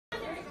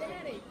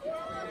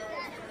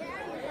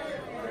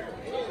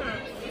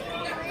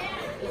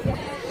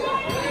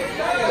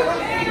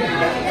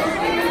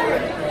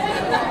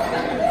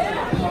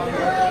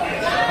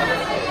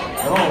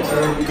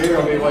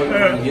wait for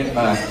him to get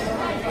back.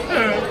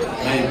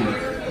 Maybe.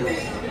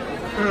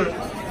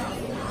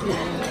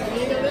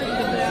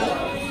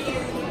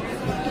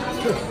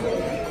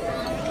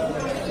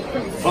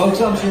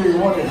 Folks, I'm sure you're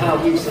wondering how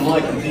we've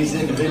selected these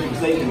individuals.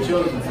 They've been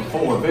chosen for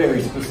 4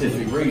 very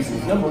specific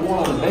reasons. Number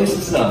 1, on the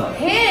basis of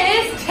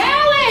his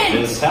talent.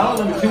 His talent.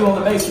 Number 2, on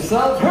the basis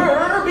of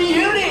her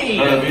beauty.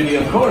 Her beauty,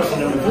 of course.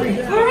 And number 3,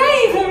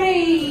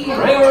 bravery.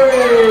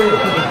 Bravery.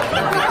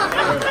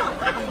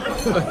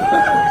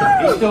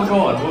 He's still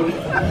going.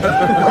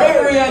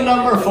 Bravery at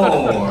number 4.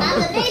 On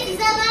the basis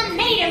of I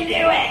made him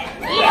do it.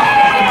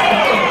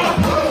 Yeah!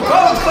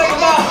 Folks, think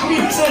about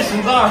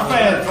musicians, our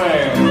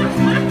fanfare.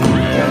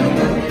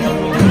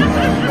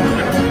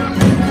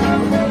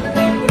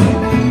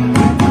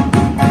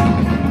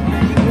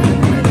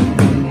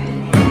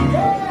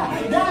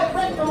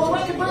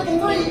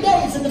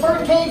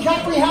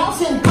 Country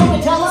house in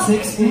Pocatello.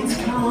 6 feet,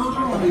 come on.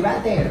 I'll be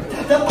right there.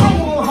 The Fighting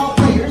Hall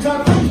players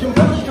are pleased and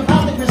privileged to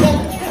proudly present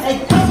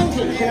a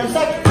presentation of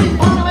such free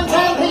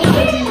parliamentary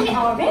patriotism.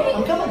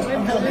 I'm coming.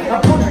 A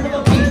portrait of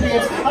a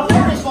patriot, a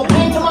purposeful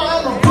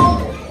pantomime of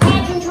both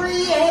pageantry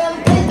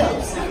and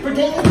pathos,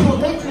 pertaining to a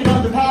patriot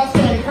of the past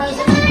and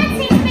present. Come on,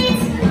 6 feet.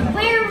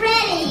 We're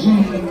ready.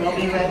 I'll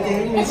be right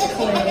there, Miss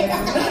Claire.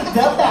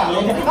 The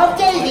Ballad of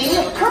Davy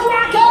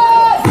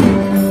Caracas.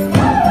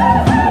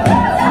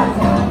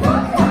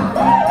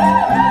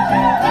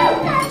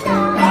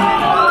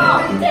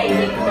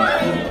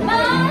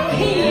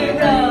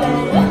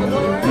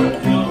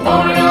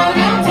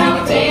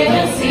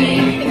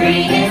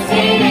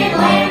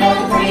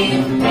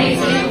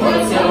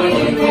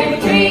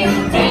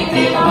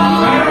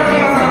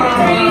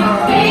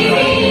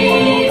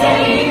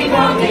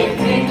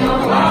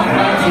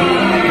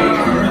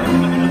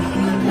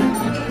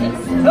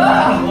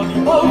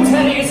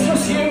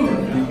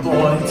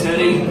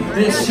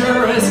 This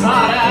sure is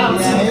hot out.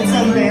 Yeah, it's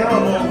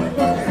unbearable.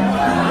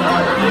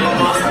 It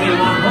must be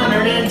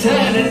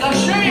 110 in the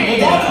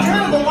shade. That's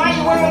true, but why are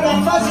you wearing that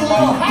fuzzy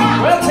little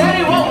hat? Well,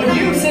 Teddy, what would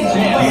you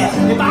suggest?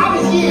 If I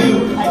was you,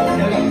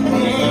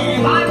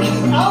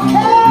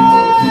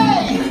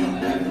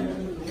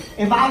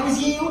 if I was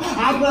you,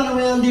 I'd run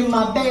around in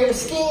my bare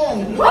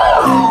skin. Woo!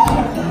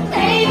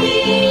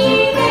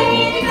 Baby,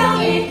 baby, go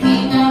get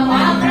king of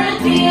wild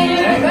frontier.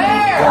 Hey there!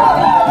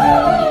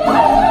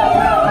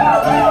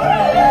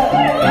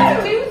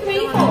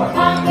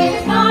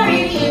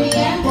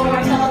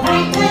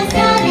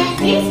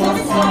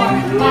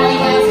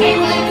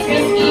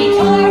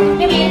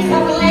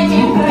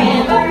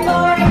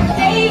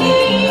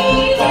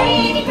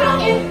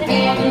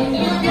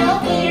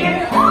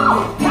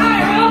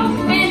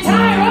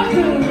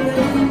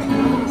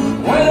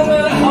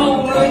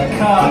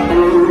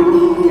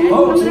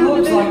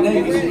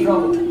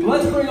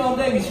 Let's bring on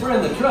Davy's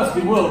friend, the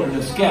trusty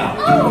wilderness scout.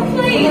 Oh,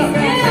 please,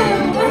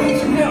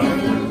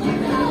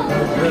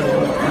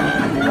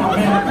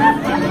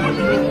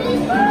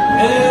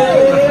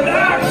 And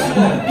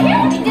action!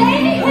 help me,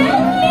 Davy,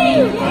 help me!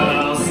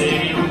 I'll see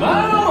you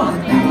now.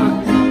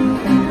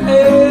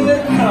 And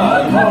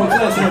cut. Folks,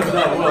 this is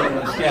the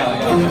wilderness scout.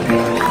 Oh,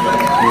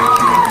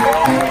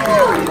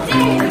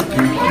 Davy,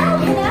 how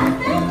can I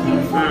thank you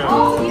for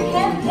all you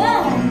have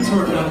done? It's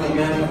for nothing,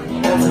 man.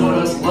 That's what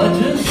us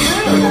legends do.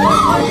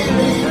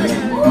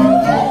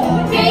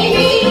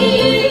 Baby,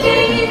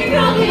 baby,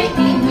 girl, get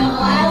me no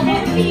wild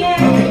frontier.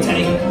 Okay,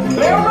 Teddy,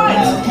 bear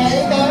right. Okay,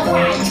 bear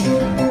right.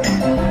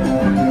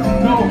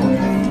 No,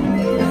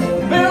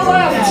 bear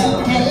left.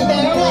 Okay,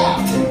 bear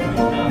left.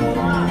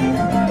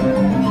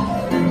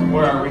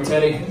 Where are we,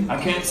 Teddy? I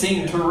can't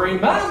seem to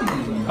remember.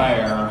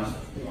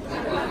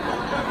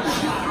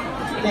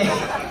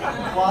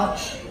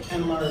 Watch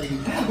and learn.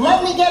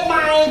 Let me get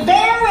my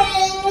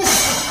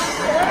bearings.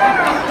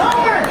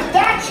 Homer,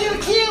 that's your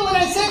cue when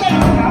I say that.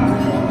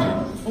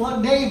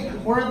 Look, Dave,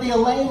 we're at the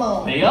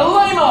Alamo. The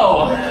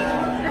Alamo!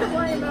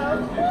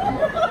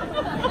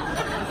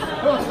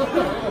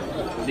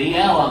 The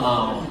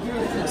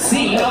Alamo.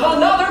 Scene of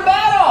another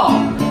battle!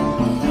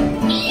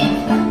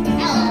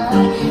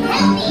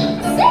 Help me,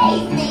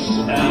 save me!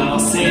 I'll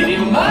save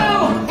you, Mo!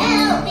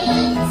 Help me,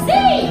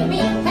 save me!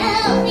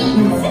 Help me,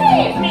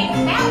 save me!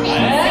 Help me,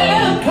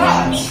 And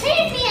cut!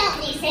 save me! Help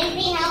me, save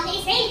me! Help me,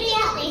 save me!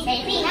 Help me,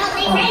 save me! Help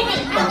me, save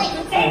me! Help me,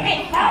 save me! Help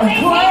me, save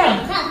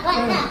me!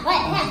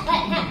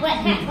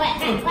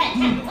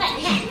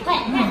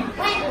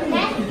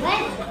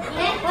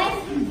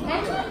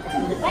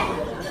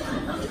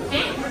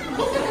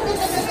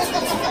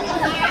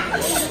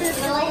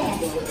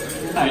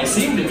 I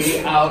seem to be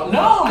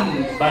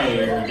outnumbered.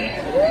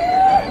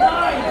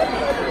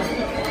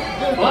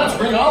 Let's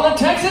bring on the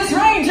Texas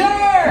Ranger!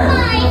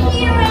 My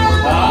hero!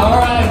 All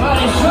right,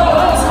 buddy, show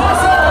those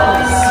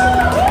muscles!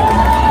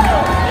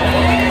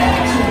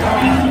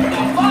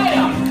 Now fight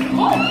 'em!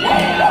 Oh,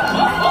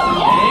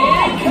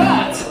 yeah! And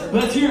cut!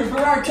 Let's hear it for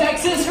our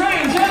Texas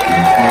Ranger!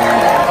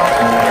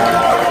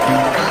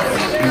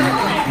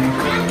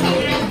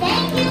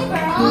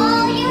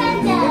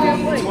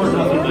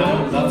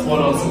 That's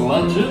what us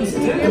legends do.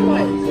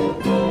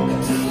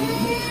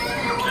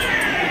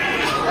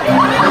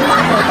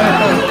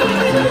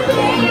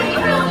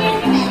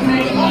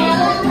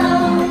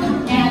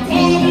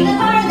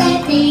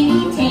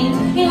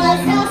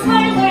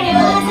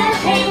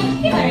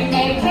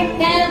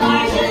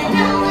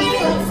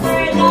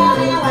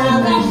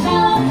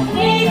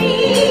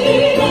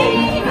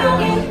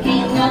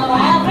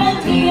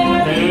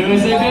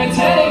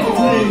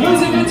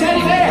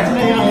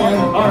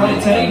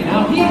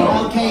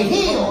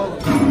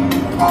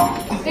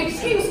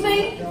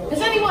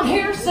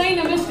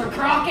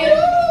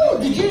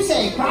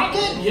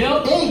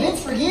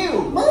 for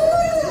you.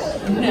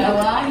 No,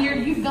 I hear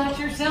you've got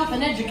yourself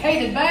an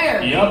educated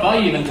bear. Yep, I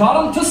even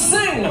taught him to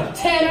sing.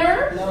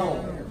 Tenor?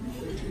 No.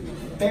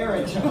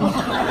 Baritone.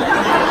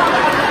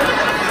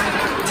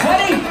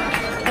 Teddy,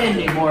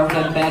 any more of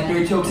them bad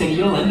bear jokes and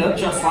you'll end up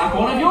just like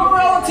one of your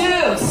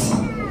relatives.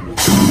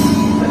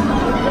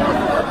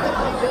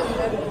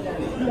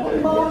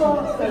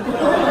 Mama.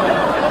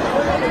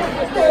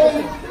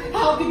 Dave,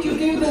 how could you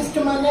do this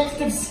to my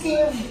next of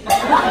skin?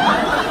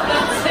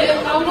 That's it,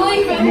 I'm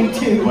leaving. Me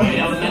too. Wait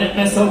a minute,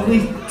 Miss Oakley.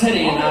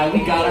 Teddy and I,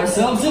 we got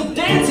ourselves a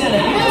dance in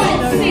it.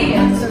 Let's see it.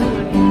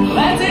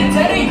 That's it,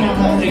 Teddy.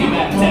 Take it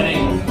back, Teddy.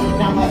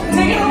 Now what?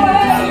 Take it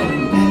away.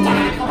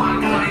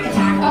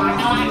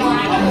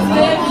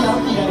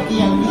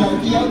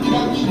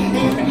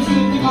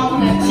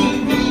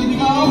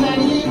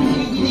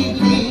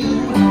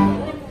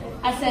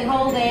 I said,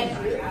 hold it.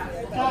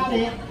 Got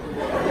it.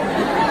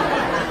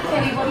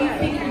 Teddy, what do you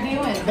think you're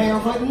doing?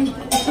 Barefooting.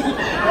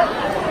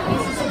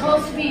 This is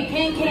supposed to be a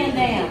can-can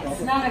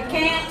dance, not a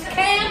can't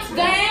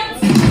dance.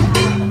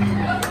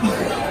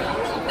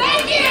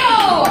 Thank you!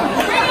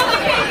 Bring on the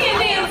can-can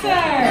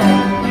dancer!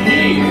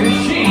 Here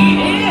she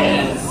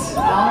is.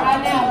 All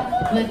right, now,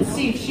 let's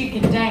see if she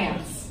can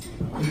dance.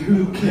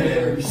 Who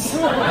cares?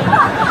 1,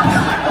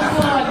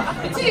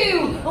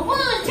 2,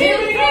 1, 2,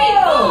 3,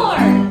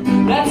 4.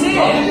 That's it.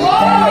 Everybody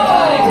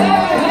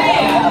clap your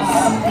hands.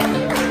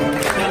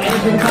 Now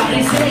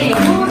everybody say ooh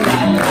la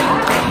la,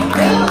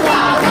 ooh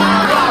la la,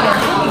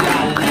 ooh la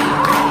la,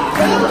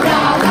 ooh la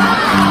la.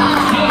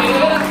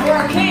 Yeah, that's for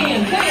our can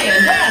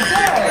dancer.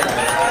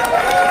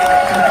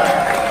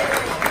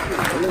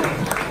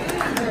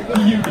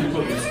 You can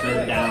put your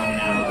skirt down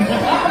now.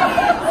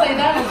 Say,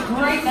 that was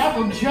great. That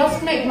will just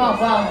make my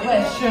Wild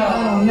West show.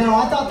 Oh no,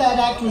 I thought that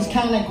act was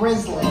kind of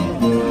grisly.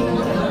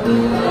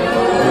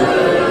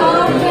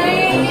 Oh,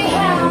 baby,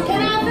 how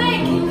can I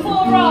thank you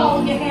for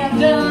all you have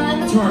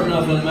done? Turn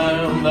nothing,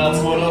 ma'am. That's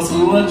what us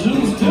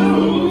legends do.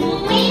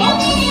 Wait a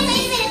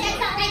minute, that's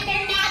not like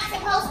they're not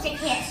supposed to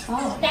kiss.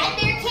 Oh. That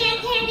their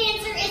can-can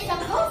dancer is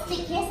supposed to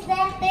kiss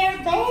that their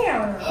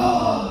bear.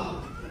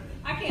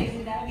 I can't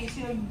do that. I'd be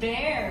too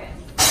embarrassed.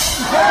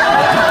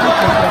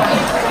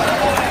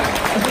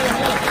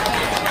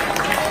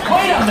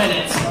 Wait a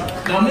minute.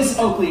 Now, Miss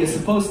Oakley is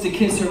supposed to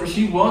kiss her if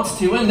she wants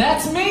to, and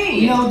that's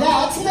me. No,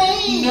 that's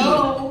me.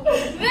 No,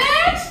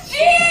 that's Jim!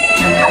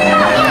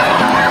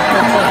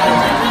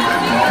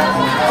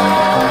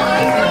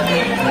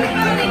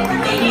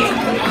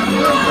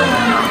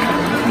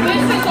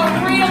 This is a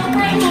real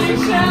friendly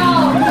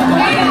show.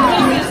 We didn't do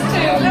this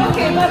too.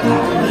 Okay, let's...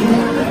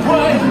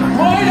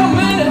 Wait a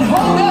minute.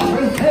 Hold up.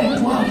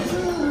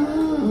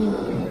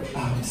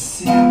 I'm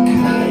sick.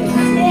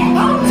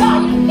 I'm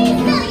dying. He's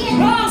million.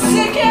 I'm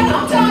sick and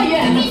I'm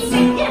dying. He's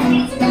sick and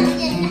he's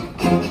million.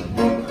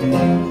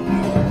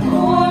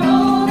 Poor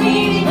old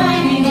baby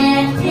Bunny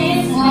left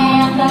his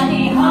lamb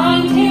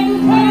behind him,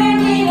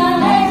 firmly the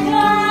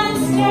legend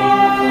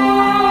stands.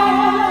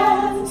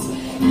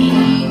 He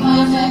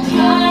was a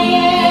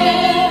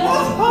giant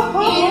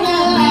in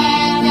the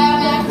land of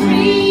the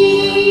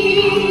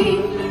free.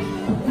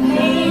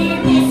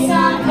 Made this a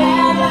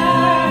better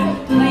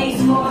place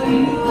for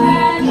you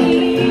and me.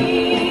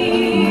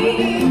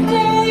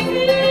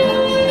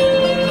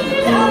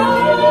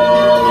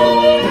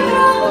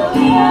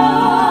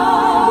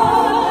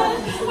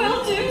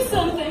 We'll do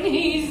something,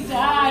 he's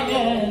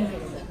dying.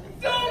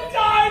 Don't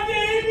die,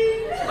 baby!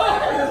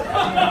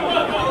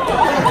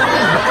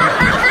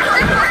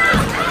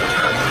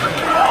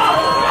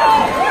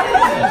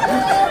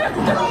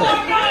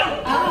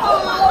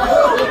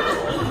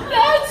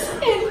 That's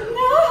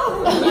enough!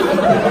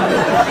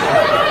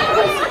 That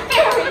was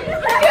very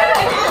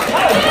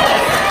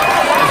good!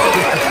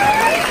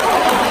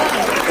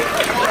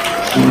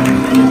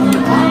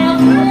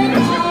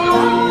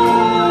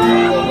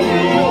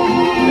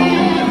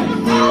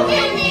 How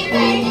can we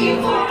thank you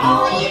for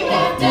all you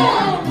have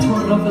done?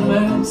 Turn up the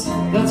mounds.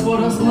 That's what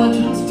us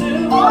legends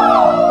do.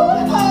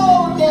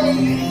 Oh,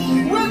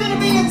 Dave, we're gonna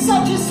be in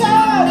such a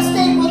sad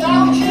state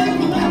without you.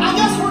 I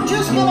guess we're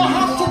just gonna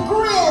have to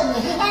grin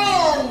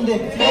and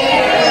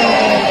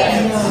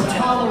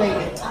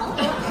tolerate it.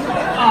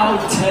 Oh,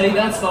 Teddy,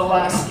 that's the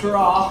last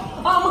straw.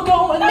 I'm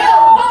going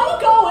now. I'm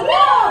going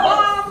now.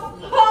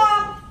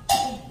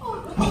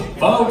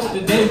 Folks,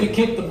 did Davey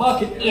kick the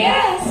bucket?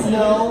 Yes!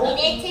 No,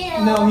 He did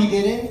too. no, he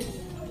didn't.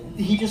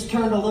 He just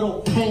turned a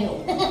little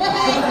pale.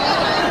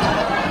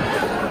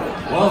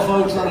 Well,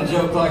 folks, on a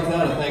joke like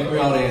that, I think we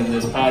ought to end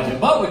this pageant.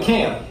 But we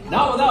can't.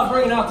 Not without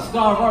bringing out the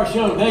star of our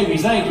show,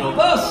 Davey's Angel,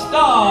 the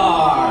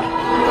star.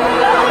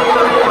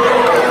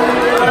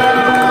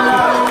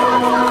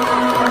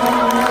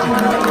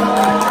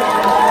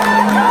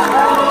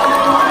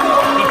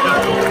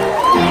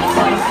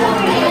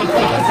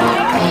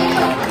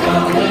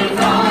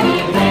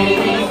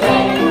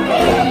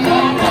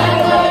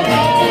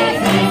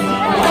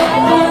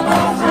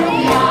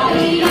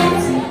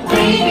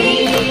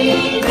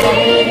 Baby,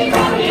 baby,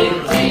 baby,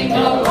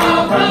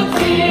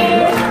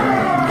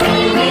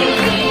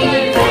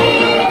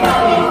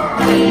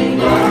 baby,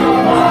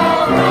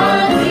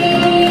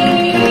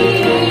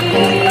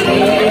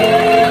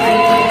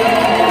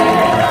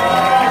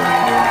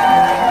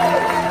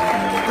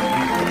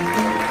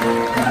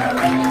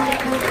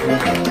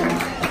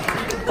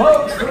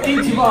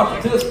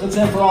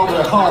 them for all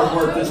their hard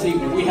work this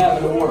evening. We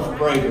have an award for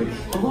bravery.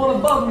 We're going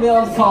above and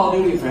beyond Call of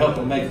Duty for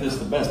helping make this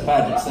the best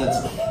pageant since,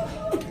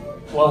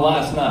 well,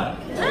 last night.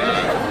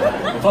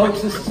 Well,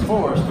 folks, this is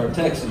Forrest, our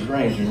Texas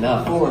Ranger.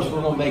 Now, Forrest,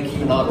 we're going to make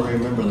you an honorary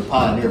member of the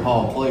Pioneer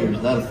Hall players,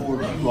 and that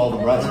affords you all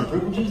the rights and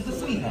privileges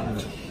that we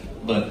have.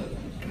 But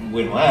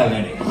we don't have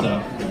any,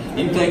 so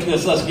you can take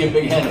this. Let's give a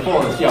big hand to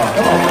Forrest, y'all.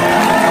 Come on.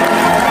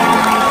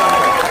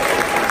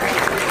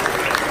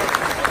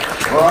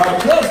 For our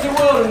trusted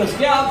wilderness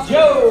scout,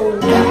 Joe.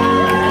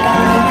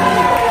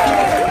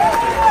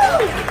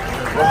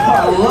 For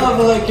our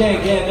lovely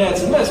can-can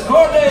dancer, Miss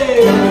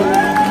Courtney.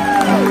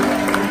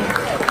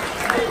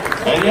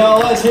 And y'all,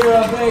 let's hear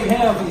a big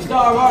hand for the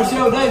star of our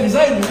show, David's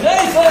Angel,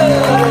 Jason.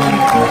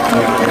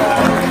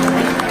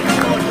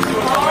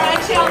 All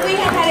right, y'all, we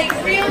have had a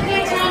real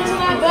good time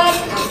tonight, but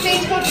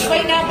Stagecoach is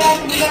waiting out back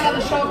and we got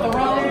another show up the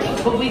road,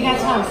 but we got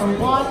time for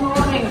one more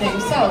ring thing.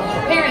 So,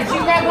 parents, you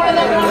grab one of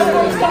them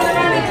nostrils coming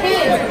around the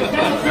kids.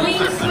 Now,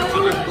 clean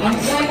spoon and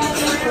drag up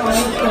this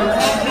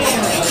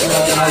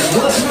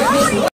one.